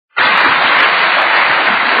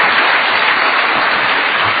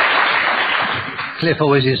Cliff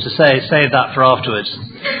always used to say, save that for afterwards.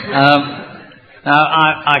 Now,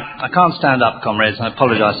 I can't stand up, comrades. I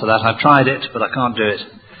apologize for that. I've tried it, but I can't do it.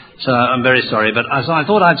 So I'm very sorry. But I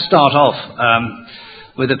thought I'd start off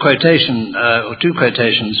with a quotation, or two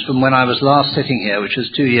quotations, from when I was last sitting here, which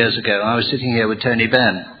was 2 years ago. I was sitting here with Tony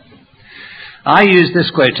Benn. I used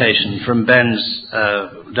this quotation from Benn's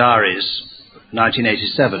diaries,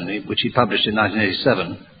 1987, which he published in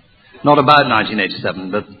 1987. Not about 1987,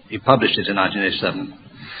 but he published it in 1987.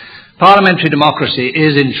 Parliamentary democracy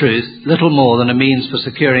is, in truth, little more than a means for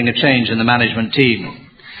securing a change in the management team,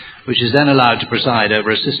 which is then allowed to preside over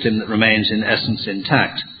a system that remains in essence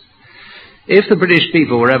intact. If the British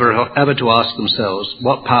people were ever to ask themselves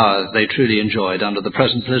what power they truly enjoyed under the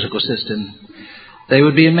present political system, they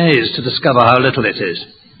would be amazed to discover how little it is.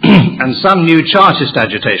 And some new Chartist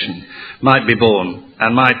agitation might be born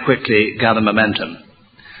and might quickly gather momentum.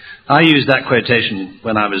 I used that quotation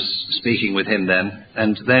when I was speaking with him then,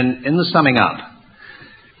 and then in the summing up,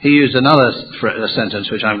 he used another sentence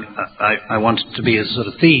which I want to be a sort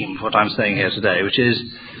of theme for what I'm saying here today, which is,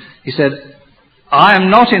 he said, I am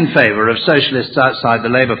not in favour of socialists outside the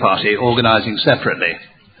Labour Party organising separately.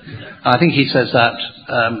 I think he says that,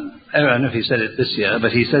 I don't know if he said it this year,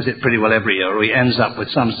 but he says it pretty well every year, or he ends up with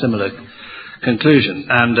some similar conclusion.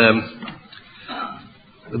 And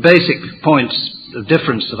the basic points of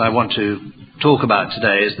difference that I want to talk about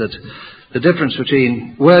today is that the difference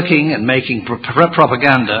between working and making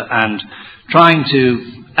propaganda and trying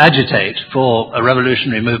to agitate for a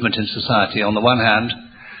revolutionary movement in society on the one hand,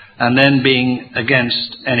 and then being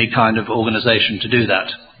against any kind of organisation to do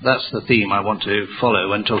that. That's the theme I want to follow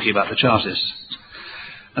when talking about the Chartists.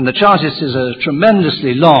 And the Chartists is a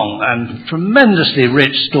tremendously long and tremendously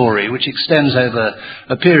rich story which extends over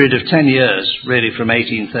a period of 10 years, really from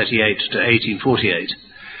 1838 to 1848.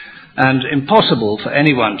 And impossible for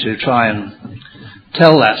anyone to try and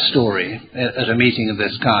tell that story at a meeting of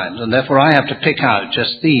this kind. And therefore I have to pick out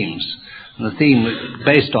just themes. And the theme,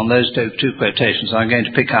 based on those two quotations, I'm going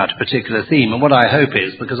to pick out a particular theme. And what I hope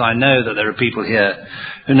is, because I know that there are people here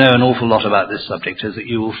who know an awful lot about this subject, is that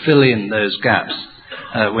you will fill in those gaps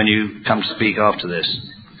when you come to speak after this.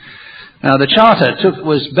 Now, the Charter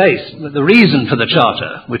was based, the reason for the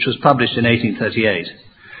Charter, which was published in 1838,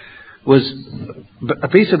 was a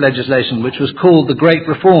piece of legislation which was called the Great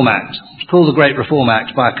Reform Act. It's called the Great Reform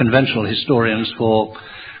Act by conventional historians for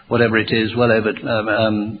whatever it is, well over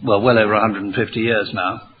 150 years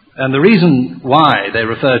now. And the reason why they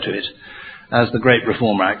refer to it as the Great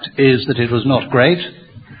Reform Act is that it was not great,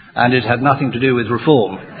 and it had nothing to do with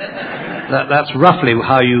reform. That's roughly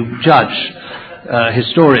how you judge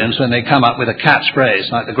historians when they come up with a catchphrase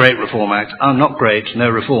like the Great Reform Act. Oh, not great, no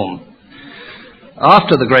reform.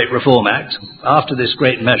 After the Great Reform Act, after this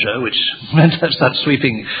great measure, which meant such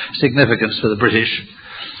sweeping significance for the British,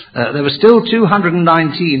 there were still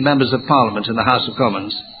 219 members of Parliament in the House of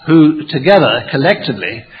Commons who together,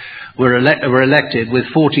 collectively, were elected with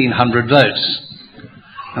 1,400 votes.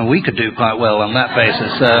 And we could do quite well on that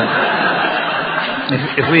basis.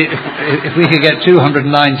 If we could get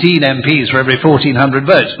 219 MPs for every 1,400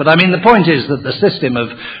 votes. But I mean, the point is that the system of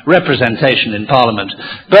representation in Parliament,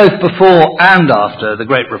 both before and after the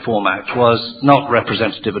Great Reform Act, was not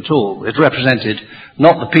representative at all. It represented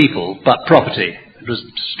not the people, but property. It was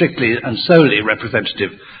strictly and solely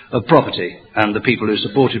representative of property and the people who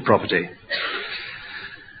supported property.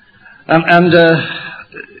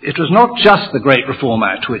 It was not just the Great Reform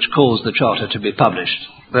Act which caused the Charter to be published.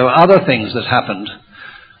 There were other things that happened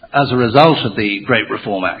as a result of the Great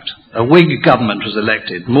Reform Act. A Whig government was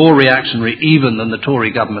elected, more reactionary even than the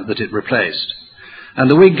Tory government that it replaced. And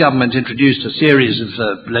the Whig government introduced a series of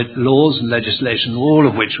laws and legislation, all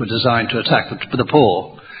of which were designed to attack the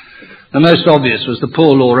poor. The most obvious was the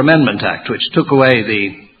Poor Law Amendment Act, which took away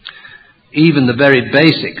even the very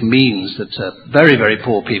basic means that very, very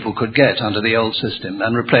poor people could get under the old system,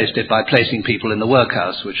 and replaced it by placing people in the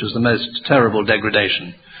workhouse, which was the most terrible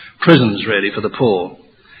degradation. Prisons, really, for the poor.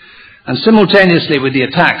 And simultaneously with the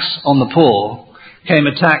attacks on the poor came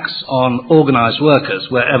attacks on organised workers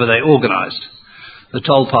wherever they organised. The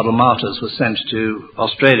Tolpuddle Martyrs were sent to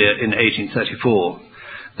Australia in 1834.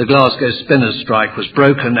 The Glasgow Spinners' Strike was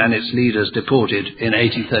broken and its leaders deported in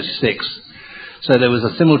 1836. So there was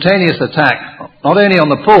a simultaneous attack not only on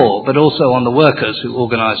the poor, but also on the workers who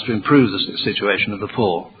organised to improve the situation of the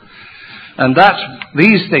poor. And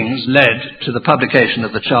these things led to the publication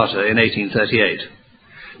of the Charter in 1838.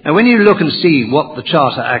 Now, when you look and see what the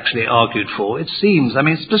Charter actually argued for, it seems, I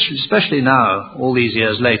mean, especially now, all these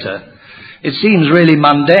years later, it seems really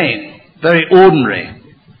mundane, very ordinary.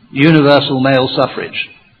 Universal male suffrage,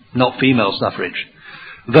 not female suffrage.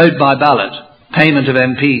 Vote by ballot, payment of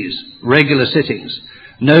MPs, regular sittings,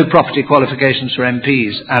 no property qualifications for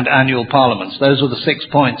MPs, and annual parliaments. Those were the 6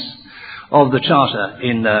 points of the Charter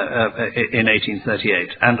in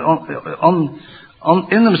 1838. And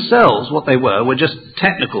in themselves, what they were just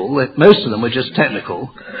technical. Most of them were just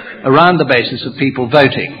technical, around the basis of people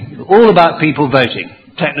voting. All about people voting.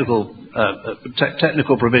 Technical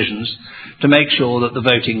provisions to make sure that the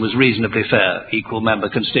voting was reasonably fair, equal member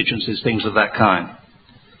constituencies, things of that kind.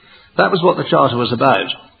 That was what the Charter was about.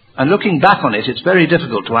 And looking back on it, it's very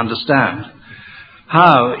difficult to understand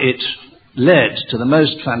how it led to the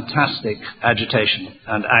most fantastic agitation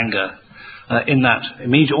and anger in that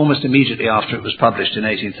almost immediately after it was published in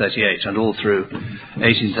 1838 and all through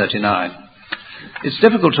 1839. It's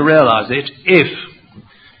difficult to realize it if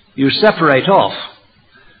you separate off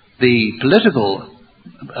the political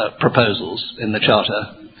proposals in the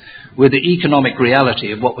Charter with the economic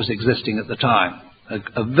reality of what was existing at the time.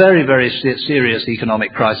 A very, very serious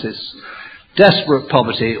economic crisis, desperate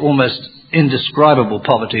poverty, almost indescribable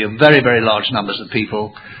poverty of very, very large numbers of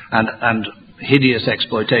people, and hideous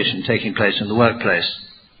exploitation taking place in the workplace.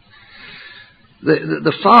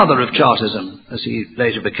 The father of Chartism, as he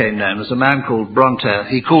later became known, was a man called Bronte.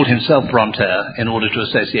 He called himself Bronte in order to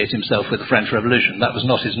associate himself with the French Revolution. That was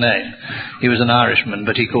not his name. He was an Irishman,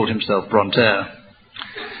 but he called himself Bronte.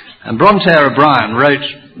 And Bronte O'Brien wrote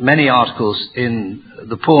many articles in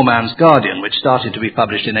The Poor Man's Guardian, which started to be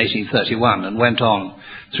published in 1831 and went on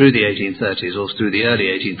through the 1830s, or through the early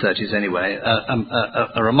 1830s anyway,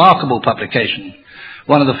 a remarkable publication,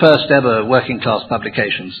 one of the first ever working class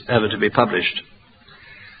publications ever to be published.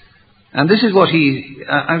 And this is what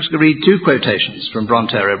I'm just going to read two quotations from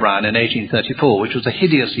Bronte O'Brien in 1834, which was a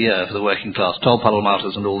hideous year for the working class, toll-puddle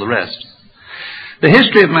martyrs and all the rest. The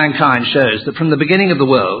history of mankind shows that from the beginning of the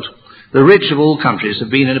world, the rich of all countries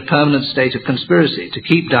have been in a permanent state of conspiracy to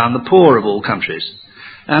keep down the poor of all countries.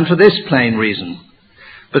 And for this plain reason,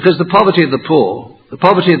 because the poverty of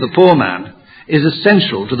the poor man, is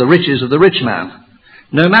essential to the riches of the rich man.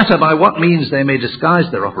 No matter by what means they may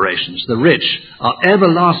disguise their operations, the rich are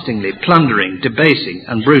everlastingly plundering, debasing,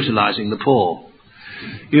 and brutalizing the poor.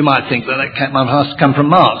 You might think that must come from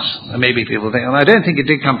Marx. And maybe people think, and I don't think it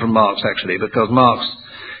did come from Marx, actually, because Marx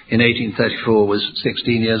in 1834 was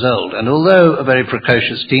 16 years old, and although a very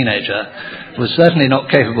precocious teenager, was certainly not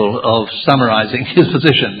capable of summarizing his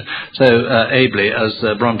position so ably as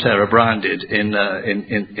Bronte O'Brien did in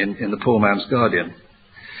The Poor Man's Guardian.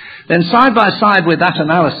 Then side by side with that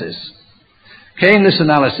analysis came this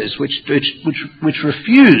analysis which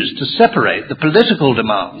refused to separate the political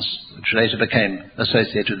demands, which later became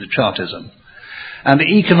associated with Chartism, and the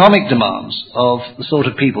economic demands of the sort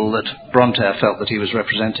of people that Bronte felt that he was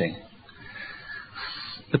representing.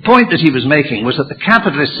 The point that he was making was that the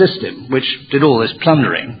capitalist system, which did all this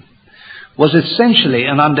plundering, was essentially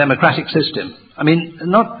an undemocratic system. I mean,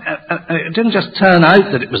 it didn't just turn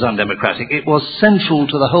out that it was undemocratic, it was central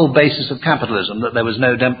to the whole basis of capitalism, that there was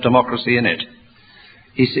no democracy in it.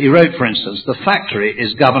 He wrote, for instance, the factory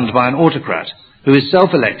is governed by an autocrat who is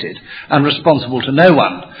self-elected and responsible to no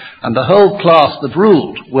one, and the whole class that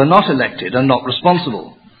ruled were not elected and not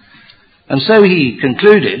responsible. And so he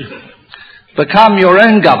concluded, become your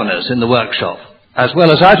own governors in the workshop, as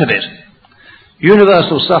well as out of it.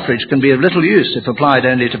 Universal suffrage can be of little use if applied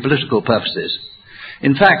only to political purposes.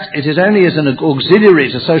 In fact, it is only as an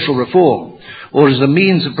auxiliary to social reform, or as a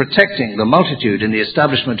means of protecting the multitude in the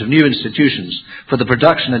establishment of new institutions for the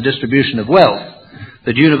production and distribution of wealth,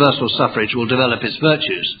 that universal suffrage will develop its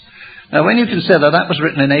virtues. Now, when you consider that was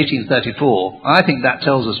written in 1834, I think that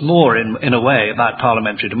tells us more, in a way, about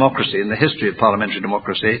parliamentary democracy and the history of parliamentary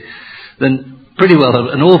democracy than pretty well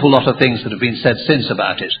an awful lot of things that have been said since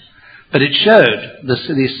about it. But it showed the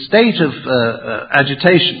state of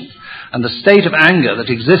agitation and the state of anger that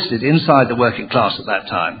existed inside the working class at that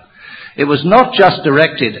time. It was not just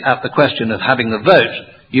directed at the question of having the vote.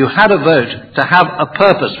 You had a vote to have a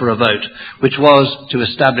purpose for a vote, which was to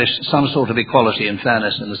establish some sort of equality and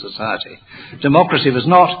fairness in the society. Democracy was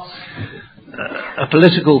not a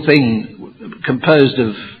political thing composed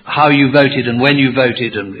of how you voted and when you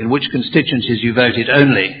voted and in which constituencies you voted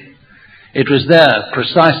only. It was there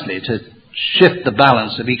precisely to shift the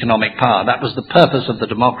balance of economic power. That was the purpose of the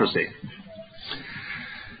democracy.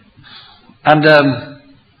 And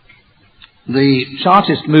the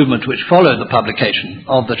Chartist movement which followed the publication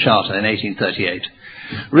of the Charter in 1838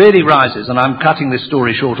 really rises, and I'm cutting this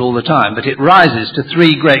story short all the time, but it rises to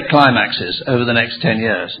three great climaxes over the next 10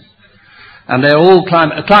 years. And they're all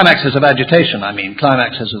climaxes of agitation,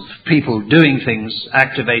 climaxes of people doing things,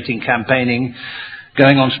 activating, campaigning,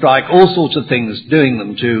 going on strike, all sorts of things, doing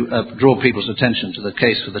them to draw people's attention to the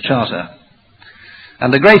case for the Charter.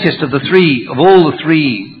 And the greatest of all the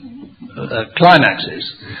three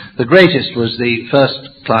climaxes, the greatest was the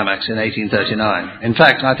first climax in 1839. In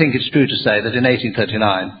fact, I think it's true to say that in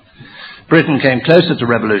 1839, Britain came closer to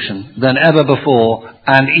revolution than ever before,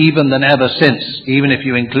 and even than ever since, even if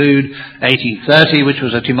you include 1830, which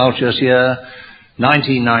was a tumultuous year,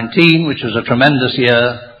 1919, which was a tremendous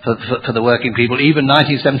year for the working people, even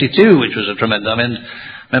 1972, which was a tremendous, I mean,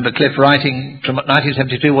 remember Cliff writing,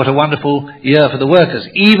 1972, what a wonderful year for the workers.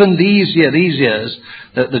 Even these years,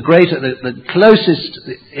 the closest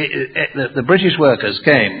the British workers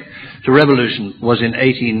came to revolution was in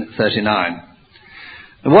 1839.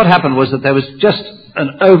 And what happened was that there was just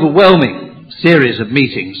an overwhelming series of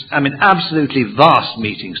meetings, I mean absolutely vast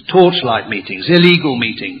meetings, torchlight meetings, illegal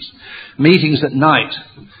meetings, meetings at night.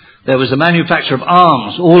 There was a manufacture of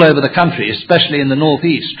arms all over the country, especially in the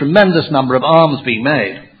northeast, tremendous number of arms being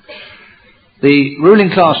made. The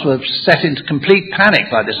ruling class were set into complete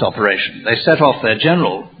panic by this operation. They set off their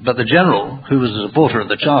general, but the general, who was a supporter of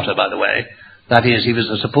the Charter, by the way, that is, he was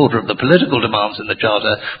a supporter of the political demands in the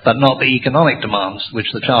Charter, but not the economic demands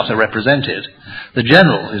which the Charter represented. The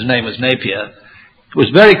general, his name was Napier,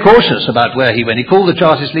 was very cautious about where he went. He called the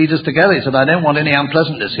Chartist leaders together. He said, I don't want any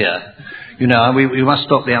unpleasantness here. You know, we must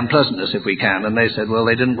stop the unpleasantness if we can. And they said, well,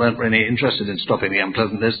 they weren't really interested in stopping the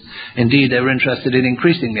unpleasantness. Indeed, they were interested in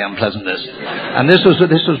increasing the unpleasantness. And this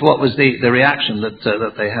was what was the reaction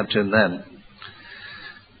that they had to him then.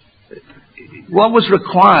 What was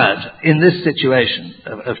required in this situation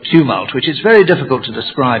of tumult, which is very difficult to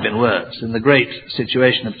describe in words, in the great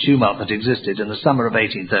situation of tumult that existed in the summer of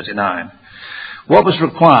 1839, what was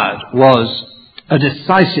required was a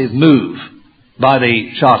decisive move by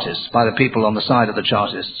the Chartists, by the people on the side of the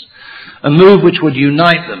Chartists, a move which would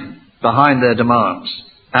unite them behind their demands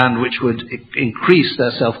and which would increase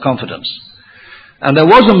their self-confidence. And there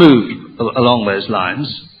was a move along those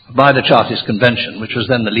lines by the Chartist Convention, which was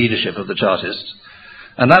then the leadership of the Chartists,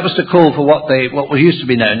 and that was to call for what used to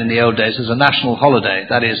be known in the old days as a national holiday,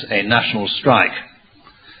 that is, a national strike.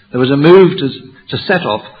 There was a move to set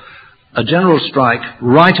off a general strike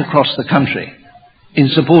right across the country in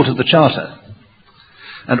support of the Charter.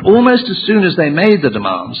 And almost as soon as they made the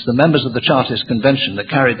demands, the members of the Chartist Convention that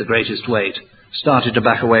carried the greatest weight started to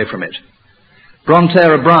back away from it. Bronte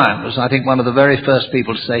O'Brien was, I think, one of the very first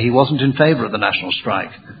people to say he wasn't in favour of the national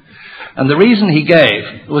strike. And the reason he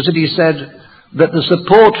gave was that he said that the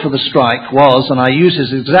support for the strike was, and I use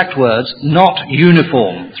his exact words, not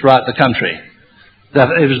uniform throughout the country. That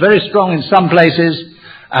it was very strong in some places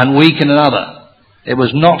and weak in another. It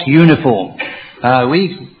was not uniform.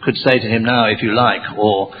 We could say to him now, if you like,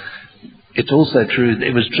 or it's also true,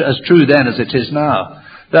 it was as true then as it is now,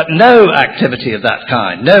 that no activity of that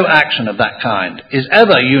kind, no action of that kind is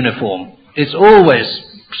ever uniform. It's always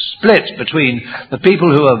split between the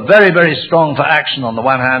people who are very, very strong for action on the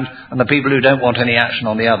one hand and the people who don't want any action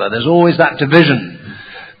on the other. There's always that division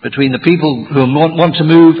between the people who want to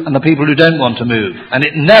move and the people who don't want to move. And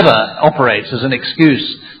it never operates as an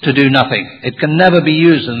excuse to do nothing. It can never be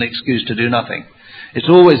used as an excuse to do nothing. It's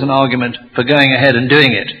always an argument for going ahead and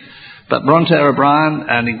doing it. But Bronte O'Brien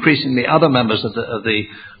and increasingly other members of the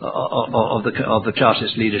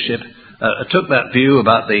Chartist leadership took that view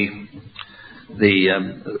about the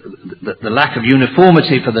lack of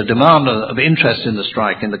uniformity for the demand of interest in the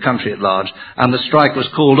strike in the country at large, and the strike was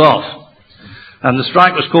called off. And the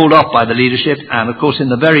strike was called off by the leadership, and of course in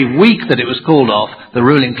the very week that it was called off, the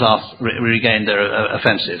ruling class regained their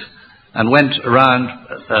offensive and went around.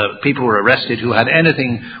 People were arrested who had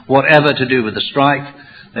anything whatever to do with the strike.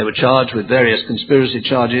 They were charged with various conspiracy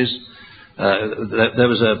charges. There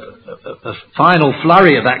was a final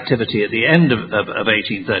flurry of activity at the end of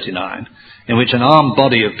 1839 in which an armed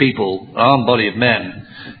body of people, an armed body of men,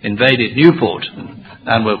 invaded Newport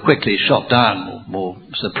and were quickly shot down or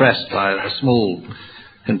suppressed by a small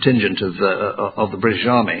contingent of the British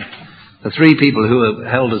Army. The three people who were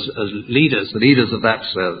held as leaders, the leaders of that,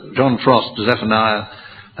 John Frost, Zephaniah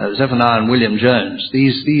and William Jones,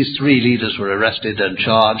 these three leaders were arrested and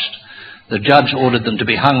charged. The judge ordered them to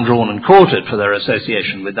be hung, drawn and quartered for their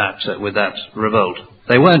association with that revolt.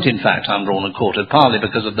 They weren't, in fact, hung, drawn and quartered, partly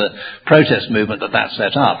because of the protest movement that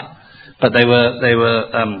set up. But they were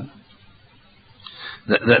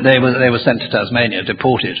sent to Tasmania,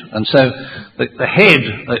 deported. And so the head,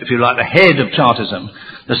 if you like, the head of Chartism,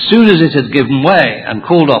 as soon as it had given way and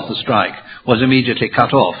called off the strike, was immediately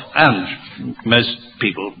cut off. And most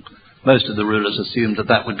of the rulers assumed that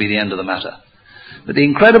that would be the end of the matter. But the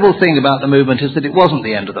incredible thing about the movement is that it wasn't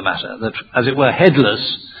the end of the matter, that, as it were,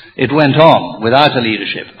 headless, it went on without a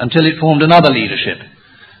leadership until it formed another leadership.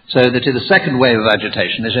 So that the second wave of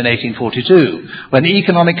agitation is in 1842, when the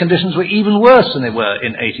economic conditions were even worse than they were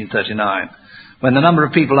in 1839, when the number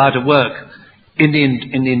of people out of work in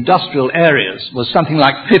the industrial areas was something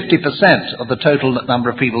like 50% of the total number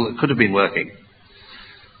of people that could have been working.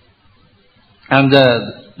 And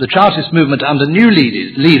the Chartist movement under new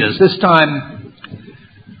leaders, this time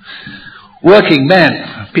working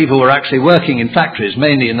men, people were actually working in factories,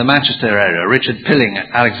 mainly in the Manchester area, Richard Pilling,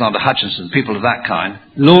 Alexander Hutchinson, people of that kind,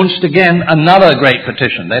 launched again another great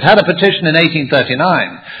petition. They'd had a petition in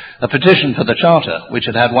 1839, a petition for the Charter, which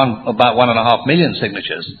had had about 1.5 million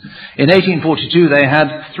signatures. In 1842, they had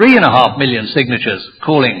 3.5 million signatures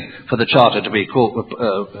calling for the Charter to be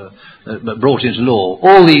brought into law.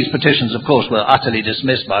 All these petitions, of course, were utterly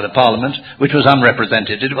dismissed by the Parliament, which was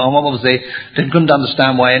unrepresentative. Obviously, they couldn't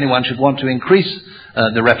understand why anyone should want to increase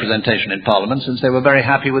the representation in Parliament, since they were very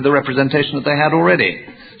happy with the representation that they had already.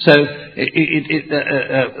 So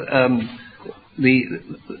the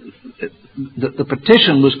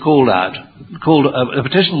petition was the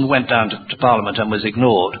petition went down to Parliament and was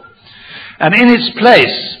ignored. And in its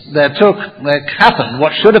place, there happened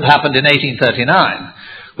what should have happened in 1839,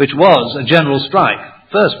 which was a general strike,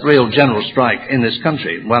 first real general strike in this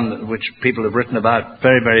country, one which people have written about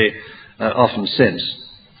very, very often since.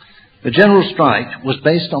 The general strike was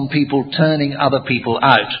based on people turning other people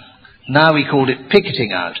out. Now we called it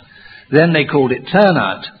picketing out. Then they called it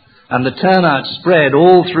turnout. And the turnout spread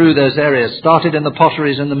all through those areas, started in the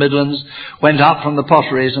potteries in the Midlands, went up from the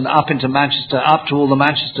potteries and up into Manchester, up to all the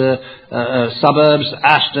Manchester suburbs,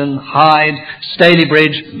 Ashton, Hyde,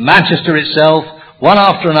 Stalybridge, Manchester itself. One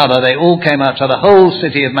after another, they all came out, so the whole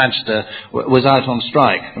city of Manchester was out on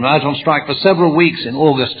strike. And out on strike for several weeks in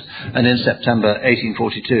August and in September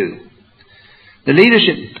 1842. The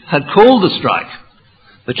leadership had called the strike,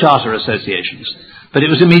 the Charter Associations, but it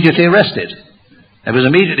was immediately arrested. It was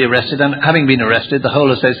immediately arrested, and having been arrested, the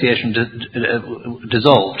whole association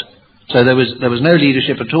dissolved. So there was no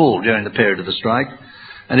leadership at all during the period of the strike.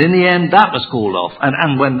 And in the end, that was called off.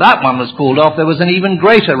 And when that one was called off, there was an even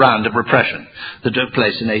greater round of repression that took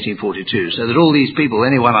place in 1842. So that all these people,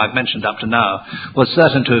 anyone I've mentioned up to now, was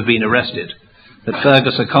certain to have been arrested. That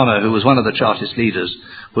Fergus O'Connor, who was one of the Chartist leaders,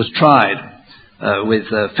 was tried with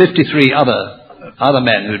 53 other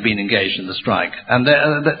men who had been engaged in the strike. And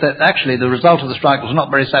actually the result of the strike was not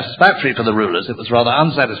very satisfactory for the rulers. It was rather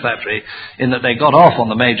unsatisfactory in that they got off on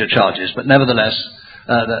the major charges, but nevertheless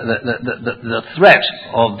the threat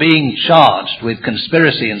of being charged with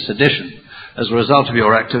conspiracy and sedition as a result of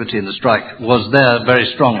your activity in the strike was there very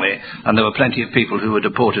strongly, and there were plenty of people who were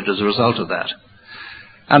deported as a result of that.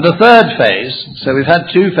 And the third phase, so we've had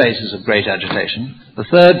two phases of great agitation. The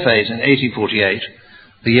third phase in 1848,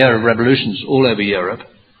 the year of revolutions all over Europe,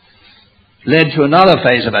 led to another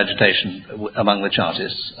phase of agitation among the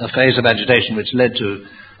Chartists, a phase of agitation which led to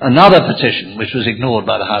another petition which was ignored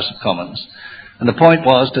by the House of Commons. And the point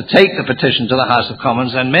was to take the petition to the House of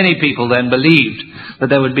Commons, and many people then believed that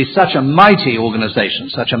there would be such a mighty organization,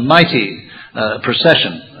 such a mighty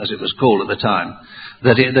procession, as it was called at the time,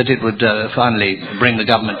 that it would finally bring the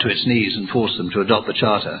government to its knees and force them to adopt the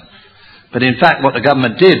Charter. But in fact what the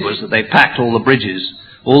government did was that they packed all the bridges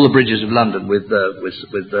of London with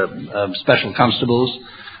special constables,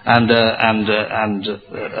 and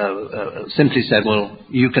simply said, well,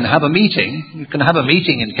 you can have a meeting in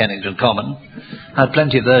Kennington Common. Had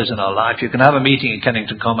plenty of those in our life. You can have a meeting in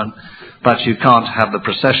Kennington Common, but you can't have the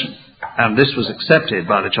procession. And this was accepted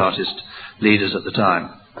by the Chartist leaders at the time.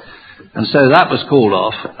 And so that was called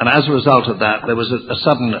off, and as a result of that, there was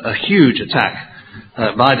a huge attack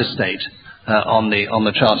by the state on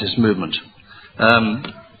the Chartist movement.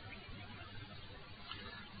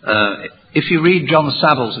 If you read John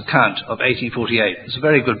Savile's account of 1848, it's a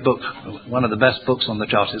very good book, one of the best books on the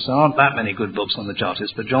Chartists. There aren't that many good books on the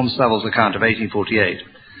Chartists, but John Savile's account of 1848,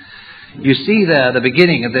 you see there the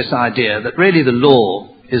beginning of this idea that really the law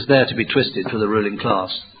is there to be twisted for the ruling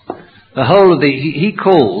class. The whole of he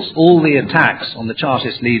calls all the attacks on the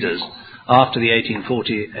Chartist leaders after the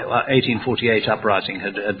 1848 uprising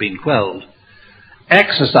had been quelled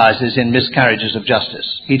exercises in miscarriages of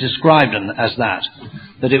justice. He described them as that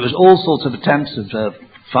it was all sorts of attempts of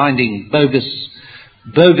finding bogus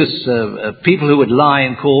people who would lie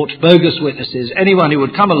in court, bogus witnesses, anyone who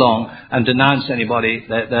would come along and denounce anybody,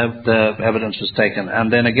 their evidence was taken. And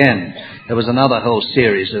then again, there was another whole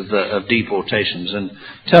series of deportations and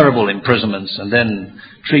terrible imprisonments, and then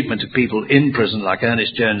treatment of people in prison, like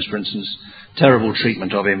Ernest Jones, for instance, terrible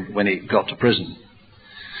treatment of him when he got to prison.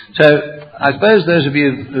 So I suppose those of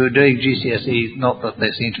you who are doing GCSE, not that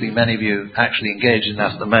there seem to be many of you actually engaged in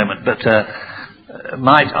that at the moment, but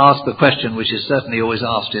might ask the question, which is certainly always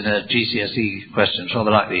asked in a GCSE question,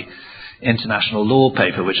 rather like the international law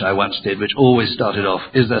paper which I once did, which always started off,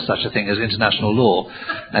 is there such a thing as international law?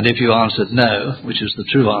 And if you answered no, which is the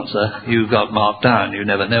true answer, you got marked down. You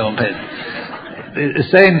never know on paper. The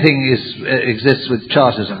same thing exists with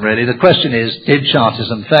Chartism, really. The question is, did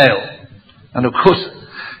Chartism fail? And of course,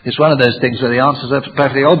 it's one of those things where the answers are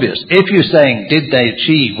perfectly obvious. If you're saying, did they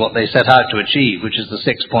achieve what they set out to achieve, which is the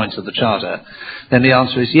 6 points of the Charter, then the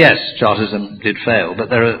answer is yes, Chartism did fail. But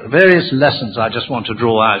there are various lessons I just want to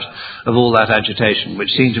draw out of all that agitation,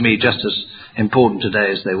 which seem to me just as important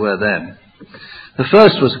today as they were then. The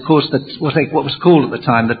first was, of course, what was called at the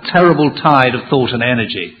time the terrible tide of thought and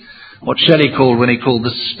energy. What Shelley called when he called the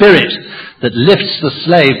spirit that lifts the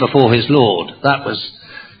slave before his lord. That was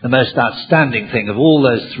the most outstanding thing of all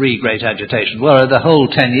those three great agitations, were the whole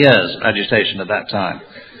 10 years of agitation at that time.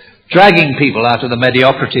 Dragging people out of the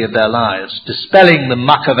mediocrity of their lives, dispelling the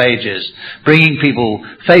muck of ages, bringing people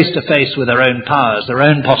face to face with their own powers, their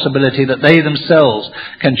own possibility that they themselves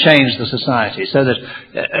can change the society. So that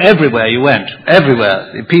everywhere you went,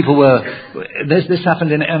 everywhere, people were, this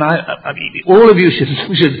happened in, and all of you should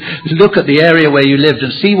look at the area where you lived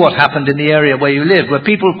and see what happened in the area where you lived, where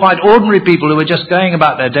people, quite ordinary people who were just going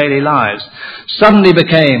about their daily lives, suddenly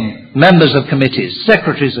became members of committees,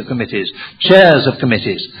 secretaries of committees, chairs of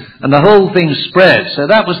committees, and the whole thing spread. So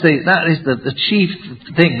that is the chief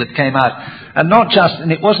thing that came out, and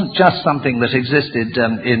it wasn't just something that existed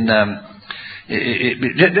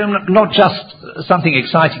not just something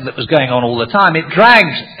exciting that was going on all the time. It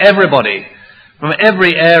dragged everybody from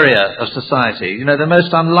every area of society. You know, the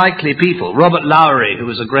most unlikely people. Robert Lowry, who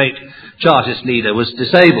was a great Chartist leader, was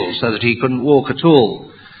disabled so that he couldn't walk at all.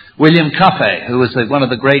 William Cuffey, who was one of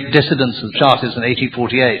the great dissidents of Chartists in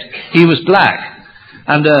 1848, he was black.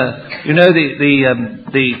 And you know,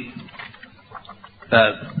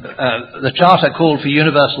 the Charter called for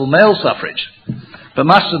universal male suffrage, but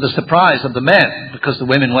much to the surprise of the men, because the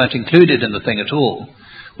women weren't included in the thing at all,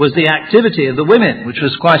 was the activity of the women, which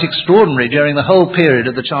was quite extraordinary during the whole period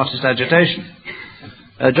of the Chartist agitation.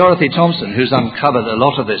 Dorothy Thompson, who's uncovered a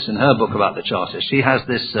lot of this in her book about the Chartists, she has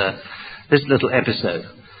this little episode.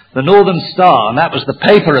 The Northern Star, and that was the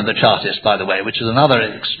paper of the Chartists, by the way, which was another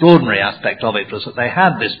extraordinary aspect of it, was that they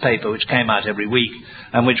had this paper which came out every week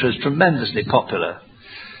and which was tremendously popular.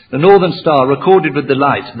 The Northern Star recorded with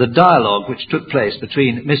delight the dialogue which took place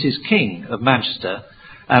between Mrs. King of Manchester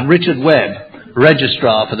and Richard Webb,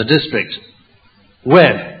 registrar for the district.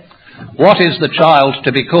 Webb, what is the child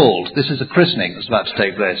to be called? This is a christening that's about to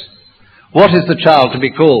take place. What is the child to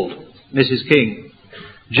be called? Mrs. King.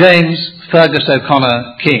 James Fergus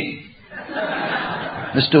O'Connor King.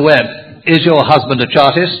 Mr. Webb, is your husband a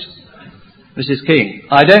Chartist? Mrs. King,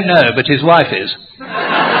 I don't know, but his wife is.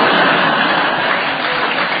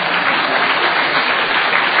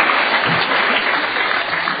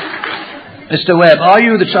 Mr. Webb, are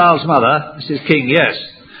you the child's mother? Mrs. King, yes.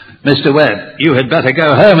 Mr. Webb, you had better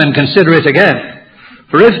go home and consider it again.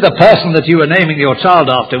 For if the person that you were naming your child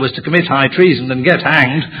after was to commit high treason and get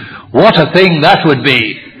hanged, what a thing that would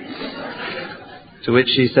be. To which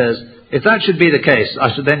she says, if that should be the case,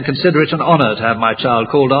 I should then consider it an honour to have my child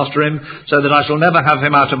called after him, so that I shall never have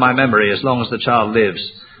him out of my memory as long as the child lives.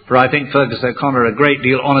 For I think Fergus O'Connor a great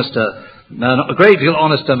deal honester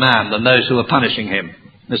man than those who are punishing him.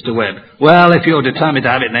 Mr. Webb, well, if you're determined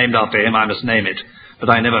to have it named after him, I must name it. But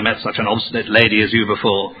I never met such an obstinate lady as you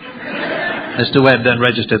before. Mr. Webb then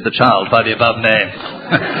registered the child by the above name.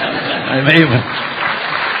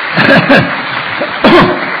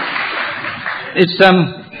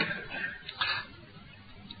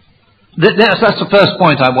 That's the first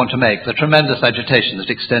point I want to make, the tremendous agitation that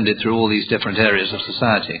extended through all these different areas of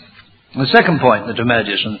society. And the second point that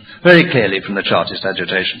emerges very clearly from the Chartist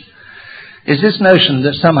agitation is this notion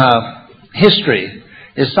that somehow history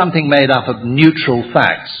is something made up of neutral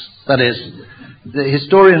facts. That is, the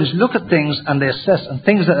historians look at things and they assess, and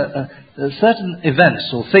things certain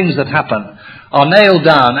events or things that happen are nailed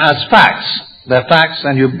down as facts. They're facts,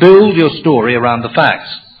 and you build your story around the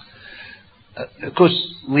facts. Of course,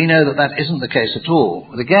 we know that that isn't the case at all.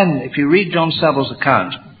 But again, if you read John Saville's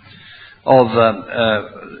account of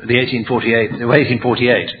the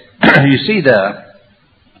 1848, you see there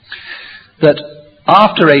that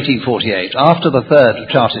after 1848, after the third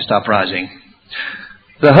Chartist uprising,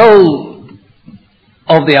 the whole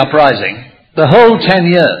of the uprising, the whole 10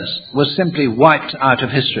 years was simply wiped out of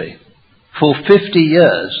history. For 50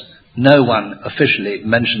 years, no one officially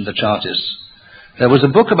mentioned the Chartists. There was a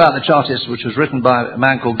book about the Chartists which was written by a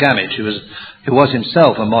man called Gamage, who was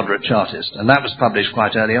himself a moderate Chartist, and that was published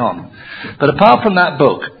quite early on. But apart from that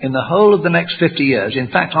book, in the whole of the next 50 years,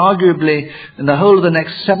 in fact, arguably in the whole of the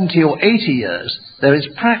next 70 or 80 years, there is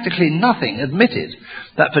practically nothing admitted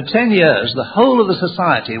that for 10 years the whole of the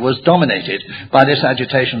society was dominated by this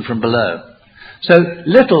agitation from below. So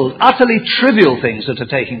little, utterly trivial things that are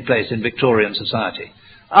taking place in Victorian society.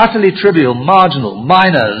 Utterly trivial, marginal,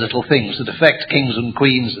 minor little things that affect kings and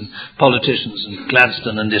queens and politicians and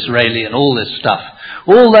Gladstone and Disraeli and all this stuff.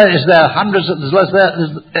 All there is there, there's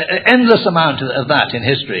an endless amount of that in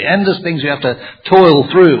history. Endless things you have to toil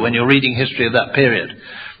through when you're reading history of that period.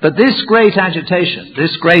 But this great agitation,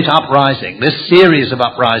 this great uprising, this series of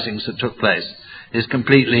uprisings that took place is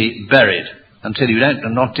completely buried until you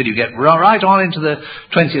get right on into the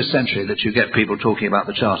 20th century that you get people talking about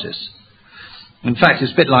the Chartists. In fact,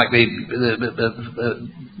 it's a bit like the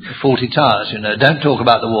 40 Towers, you know. Don't talk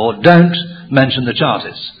about the war, don't mention the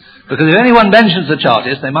Chartists. Because if anyone mentions the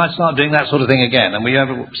Chartists, they might start doing that sort of thing again, and we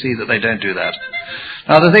ever see that they don't do that.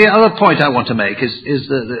 Now, the other point I want to make is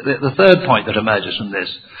the third point that emerges from this,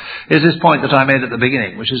 is this point that I made at the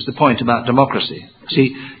beginning, which is the point about democracy.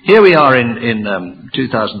 See, here we are in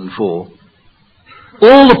 2004.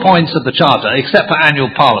 All the points of the Charter, except for annual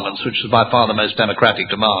parliaments, which is by far the most democratic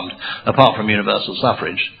demand, apart from universal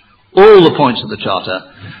suffrage, all the points of the Charter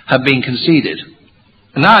have been conceded.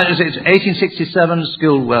 And now it's 1867,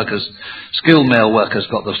 skilled male workers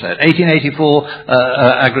got the vote. 1884,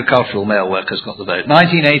 agricultural male workers got the vote.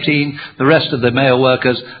 1918, the rest of the male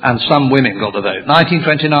workers and some women got the vote.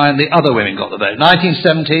 1929, the other women got the vote.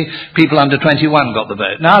 1970, people under 21 got the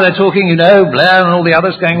vote. Now they're talking, you know, Blair and all the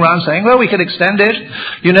others going around saying, well, we could extend it.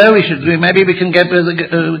 You know, maybe we can give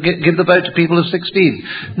the vote to people of 16.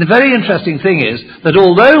 And the very interesting thing is that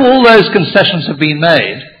although all those concessions have been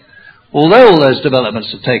made, although all those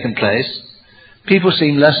developments have taken place, people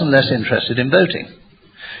seem less and less interested in voting.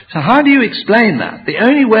 So how do you explain that? The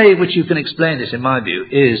only way in which you can explain this, in my view,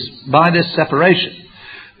 is by this separation.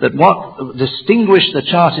 That what distinguished the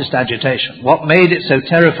Chartist agitation, what made it so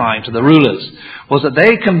terrifying to the rulers, was that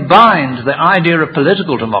they combined the idea of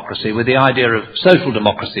political democracy with the idea of social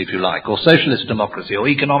democracy, if you like, or socialist democracy, or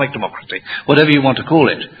economic democracy, whatever you want to call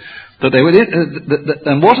it. But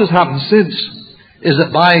and what has happened since is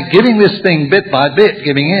that by giving this thing bit by bit,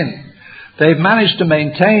 giving in, they've managed to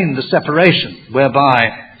maintain the separation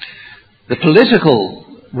whereby the political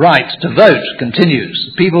right to vote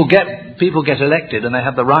continues. People get elected and they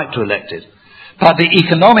have the right to elect it. But the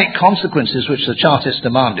economic consequences which the Chartists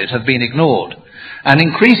demanded have been ignored. And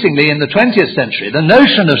increasingly in the 20th century, the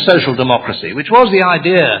notion of social democracy, which was the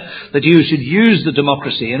idea that you should use the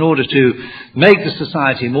democracy in order to make the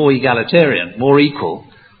society more egalitarian, more equal,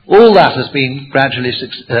 all that has been gradually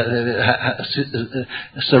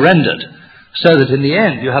surrendered, so that in the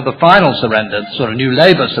end you have the final surrender, sort of new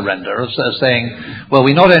Labour surrender, of saying, well,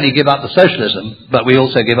 we not only give up the socialism, but we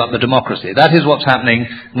also give up the democracy. That is what's happening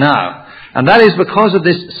now. And that is because of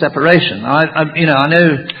this separation. I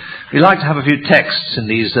know we like to have a few texts in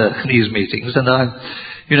these meetings, and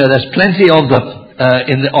there's plenty of them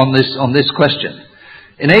on this question.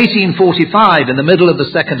 In 1845, in the middle of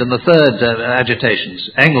the second and the third agitations,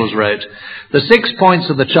 Engels wrote, "The 6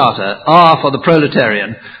 points of the Charter are, for the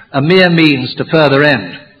proletarian, a mere means to further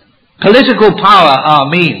end. Political power are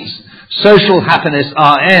means, social happiness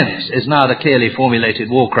are ends," is now the clearly formulated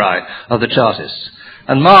war cry of the Chartists.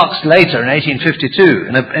 And Marx later, in 1852,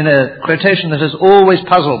 in a quotation that has always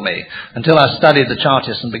puzzled me until I studied the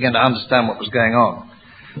Chartists and began to understand what was going on,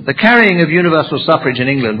 "The carrying of universal suffrage in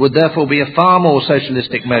England would therefore be a far more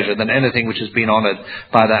socialistic measure than anything which has been honoured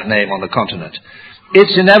by that name on the continent.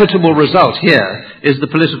 Its inevitable result here is the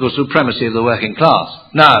political supremacy of the working class."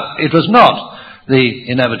 Now, it was not the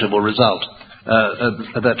inevitable result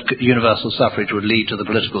that universal suffrage would lead to the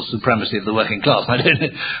political supremacy of the working class.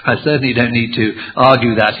 I certainly don't need to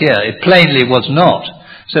argue that here. It plainly was not.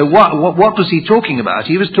 So what was he talking about?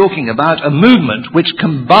 He was talking about a movement which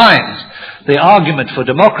combines the argument for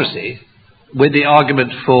democracy with the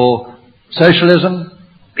argument for socialism,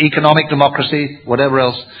 economic democracy, whatever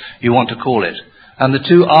else you want to call it. And the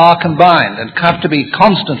two are combined and have to be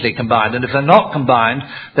constantly combined. And if they're not combined,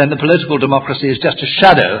 then the political democracy is just a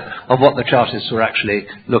shadow of what the Chartists were actually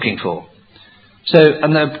looking for. So,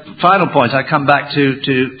 and the final point, I come back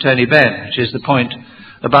to Tony Benn, which is the point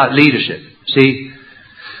about leadership. See,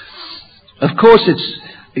 of course it's,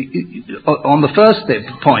 on the first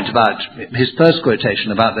point about his first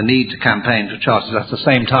quotation about the need to campaign for Chartists, that's the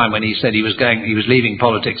same time when he said he was leaving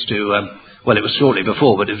politics to, it was shortly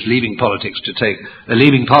before, but it was leaving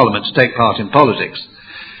Parliament to take part in politics.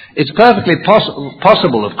 It's perfectly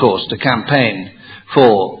possible, of course, to campaign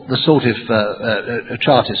for the sort of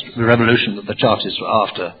Chartist revolution that the Chartists were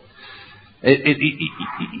after.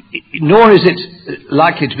 Nor is it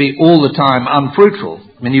likely to be all the time unfruitful.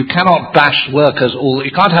 I mean, you cannot bash workers all. You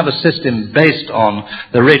can't have a system based on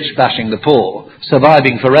the rich bashing the poor,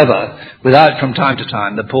 surviving forever, without from time to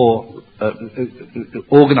time the poor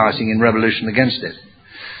organising in revolution against it.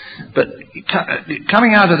 But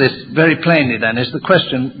coming out of this very plainly then is the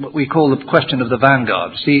question, what we call the question of the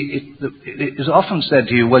vanguard. See, it is often said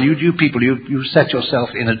to you, well, you people, you set yourself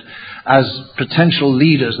in as potential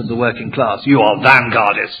leaders of the working class. You are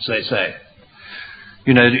vanguardists, they say.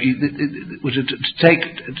 You know, to take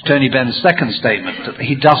Tony Benn's second statement, that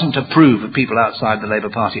he doesn't approve of people outside the Labour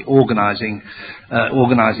Party organising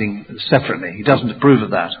separately. He doesn't approve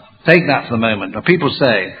of that. Take that for the moment. Now, people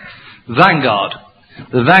say, vanguard.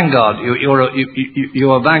 The vanguard,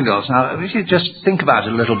 you're vanguards. Now, if you just think about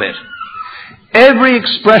it a little bit. Every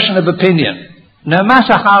expression of opinion, no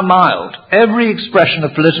matter how mild, every expression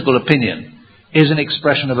of political opinion is an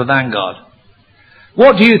expression of a vanguard.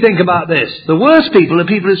 What do you think about this? The worst people are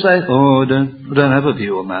people who say, oh, I don't have a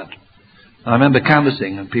view on that. I remember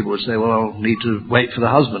canvassing, and people would say, well, I'll need to wait for the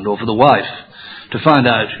husband or for the wife to find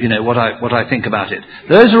out, you know, what I think about it.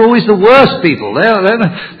 Those are always the worst people. They're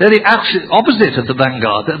the opposite of the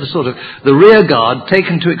vanguard. They're the sort of the rear guard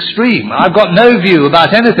taken to extreme. I've got no view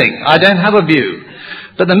about anything. I don't have a view.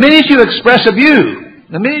 But the minute you express a view,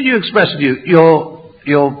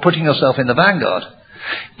 you're putting yourself in the vanguard.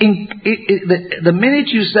 The minute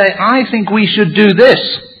you say, I think we should do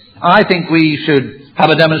this, I think we should have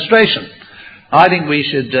a demonstration, I think we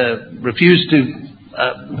should refuse to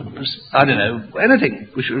I don't know, anything.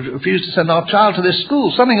 We should refuse to send our child to this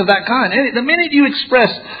school, something of that kind. The minute you express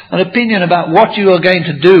an opinion about what you are going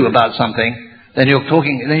to do about something, then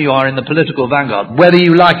you are in the political vanguard, whether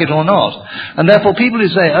you like it or not. And therefore people who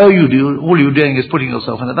say, oh, all you're doing is putting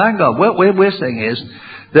yourself in the vanguard, what we're saying is,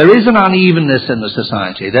 there is an unevenness in the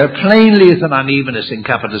society. There plainly is an unevenness in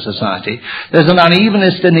capitalist society. There's an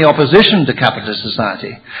unevenness in the opposition to capitalist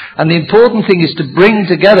society. And the important thing is to bring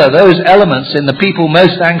together those elements in the people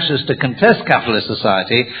most anxious to contest capitalist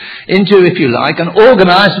society into, if you like, an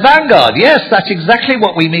organized vanguard. Yes, that's exactly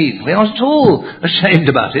what we mean. We're not at all ashamed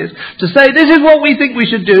about it. To say, this is what we think we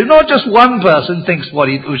should do. Not just one person thinks what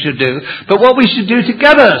we should do, but what we should do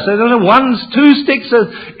together. So two sticks are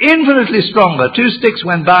infinitely stronger. Two sticks,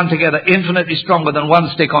 when bound together, infinitely stronger than one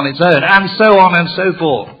stick on its own, and so on and so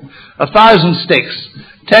forth. 1,000 sticks,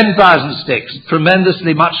 10,000 sticks,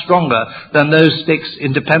 tremendously much stronger than those sticks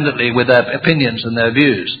independently with their opinions and their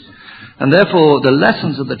views. And therefore, the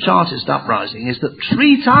lessons of the Chartist uprising is that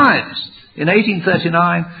 3 times, in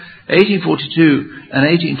 1839, 1842, and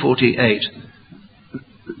 1848,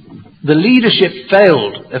 the leadership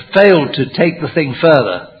failed to take the thing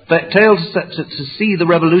further. Failed to see the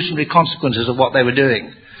revolutionary consequences of what they were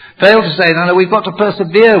doing. Failed to say, no, we've got to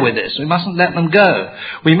persevere with this. We mustn't let them go.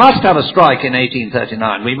 We must have a strike in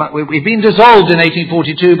 1839. We've been dissolved in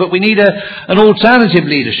 1842, but we need an alternative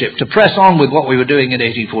leadership to press on with what we were doing in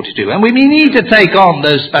 1842. And we need to take on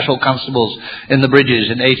those special constables in the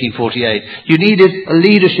bridges in 1848. You needed a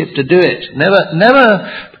leadership to do it. Never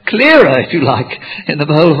clearer, if you like, in the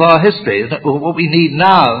whole of our history. What we need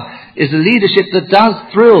now is a leadership that does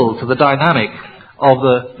thrill to the dynamic of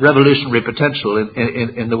the revolutionary potential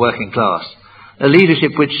in the working class. A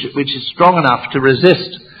leadership which is strong enough to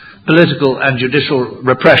resist political and judicial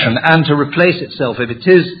repression and to replace itself, if it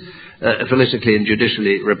is politically and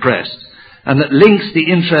judicially repressed, and that links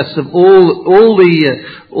the interests of all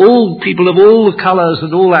people of all the colours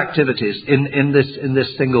and all activities in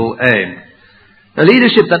this single aim. A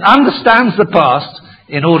leadership that understands the past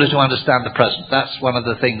in order to understand the present. That's one of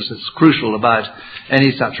the things that's crucial about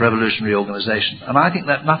any such revolutionary organisation. And I think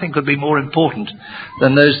that nothing could be more important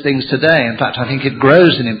than those things today. In fact, I think it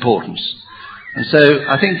grows in importance. And so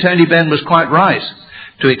I think Tony Benn was quite right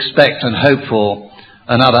to expect and hope for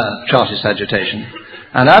another Chartist agitation,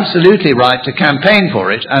 and absolutely right to campaign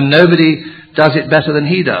for it, and nobody does it better than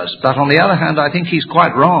he does. But on the other hand, I think he's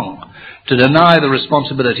quite wrong to deny the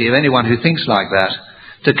responsibility of anyone who thinks like that,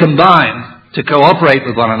 to combine, to cooperate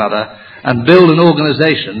with one another, and build an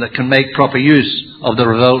organisation that can make proper use of the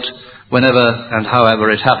revolt whenever and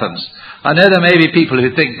however it happens. I know there may be people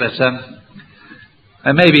who think that,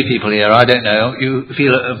 there may be people here, I don't know, you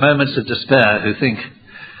feel moments of despair, who think,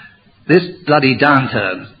 this bloody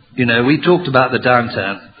downturn, you know, we talked about the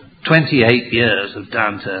downturn, 28 years of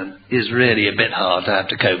downturn is really a bit hard to have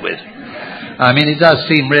to cope with. I mean, it does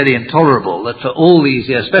seem really intolerable that for all these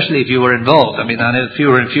years, especially if you were involved, I mean, I know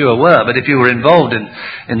fewer and fewer were, but if you were involved in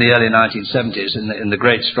the early 1970s, in the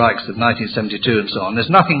great strikes of 1972 and so on,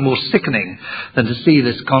 there's nothing more sickening than to see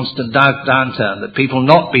this constant downturn, that people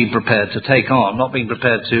not being prepared to take on, not being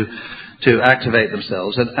prepared to activate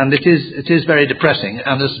themselves, and it is very depressing,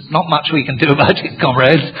 and there's not much we can do about it,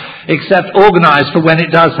 comrades, except organise for when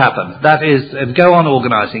it does happen. That is, go on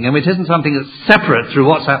organising, and it isn't something that's separate through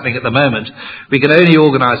what's happening at the moment. We can only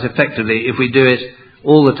organise effectively if we do it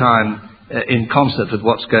all the time in concert with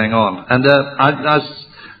what's going on. And as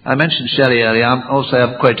I mentioned Shelley earlier, I also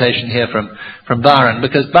have a quotation here from Byron,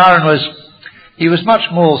 because Byron was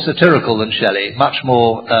much more satirical than Shelley, much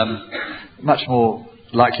more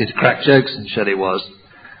likely to crack jokes than Shelley was,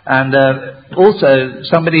 and also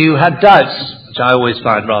somebody who had doubts, which I always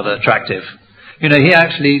find rather attractive. You know, he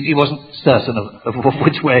wasn't certain of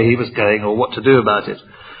which way he was going or what to do about it.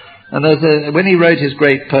 And when he wrote his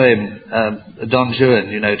great poem, Don Juan,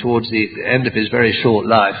 you know, towards the end of his very short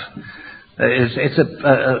life, it's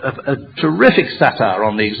a terrific satire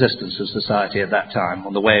on the existence of society at that time,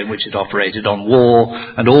 on the way in which it operated, on war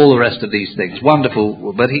and all the rest of these things.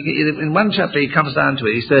 Wonderful. But in one chapter he comes down to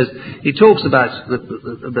it. He talks about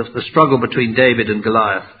the struggle between David and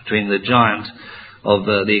Goliath, between the giant of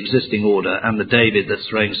the existing order and the David that's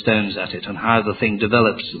throwing stones at it, and how the thing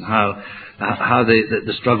develops, and how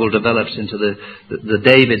the struggle develops into the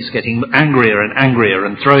Davids getting angrier and angrier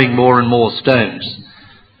and throwing more and more stones.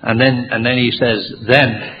 And then he says,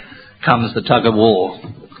 then comes the tug of war.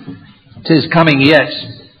 'Tis coming yet,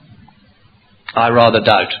 I rather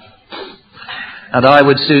doubt. And I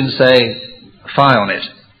would soon say, fie on it,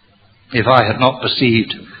 if I had not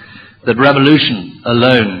perceived that revolution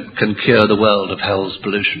alone can cure the world of hell's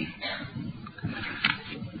pollution.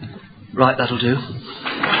 Right, that'll do.